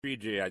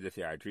3J, I just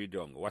say, 3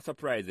 down. What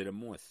surprised you the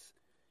most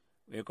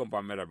when you come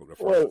from Meadowbrook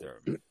the Well, first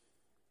term?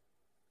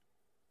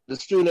 the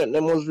student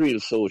them was real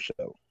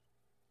social.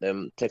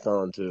 Them take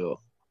on to,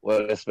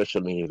 well,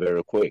 especially me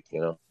very quick,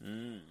 you know.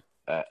 Mm.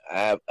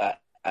 I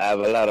have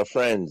a lot of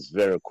friends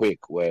very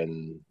quick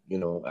when, you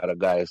know, other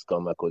guys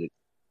come, I could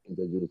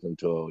introduce them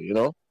to, you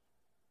know,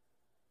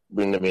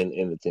 bring them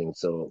in the thing.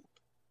 So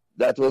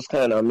that was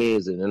kind of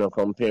amazing, you know,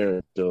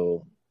 compared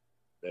to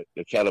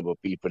the caliber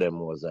people them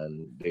was,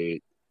 and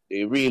they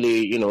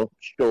really, you know,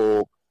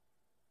 show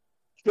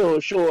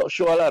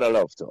a lot of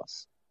love to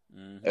us,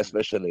 Mm-hmm.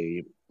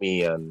 especially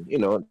me and, you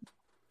know,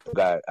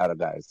 other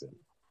guys. Then.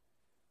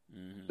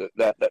 Mm-hmm.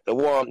 The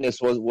warmness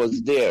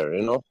was there,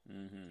 you know.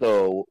 Mm-hmm.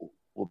 So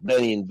we're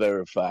blending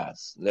very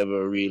fast.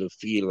 Never really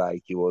feel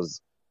like it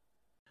was.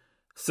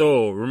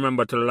 So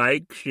remember to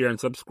like, share, and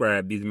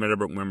subscribe these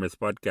Meadowbrook Members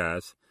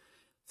podcasts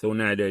so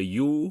neither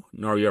you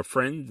nor your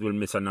friends will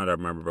miss another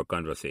Meadowbrook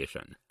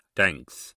conversation. Thanks.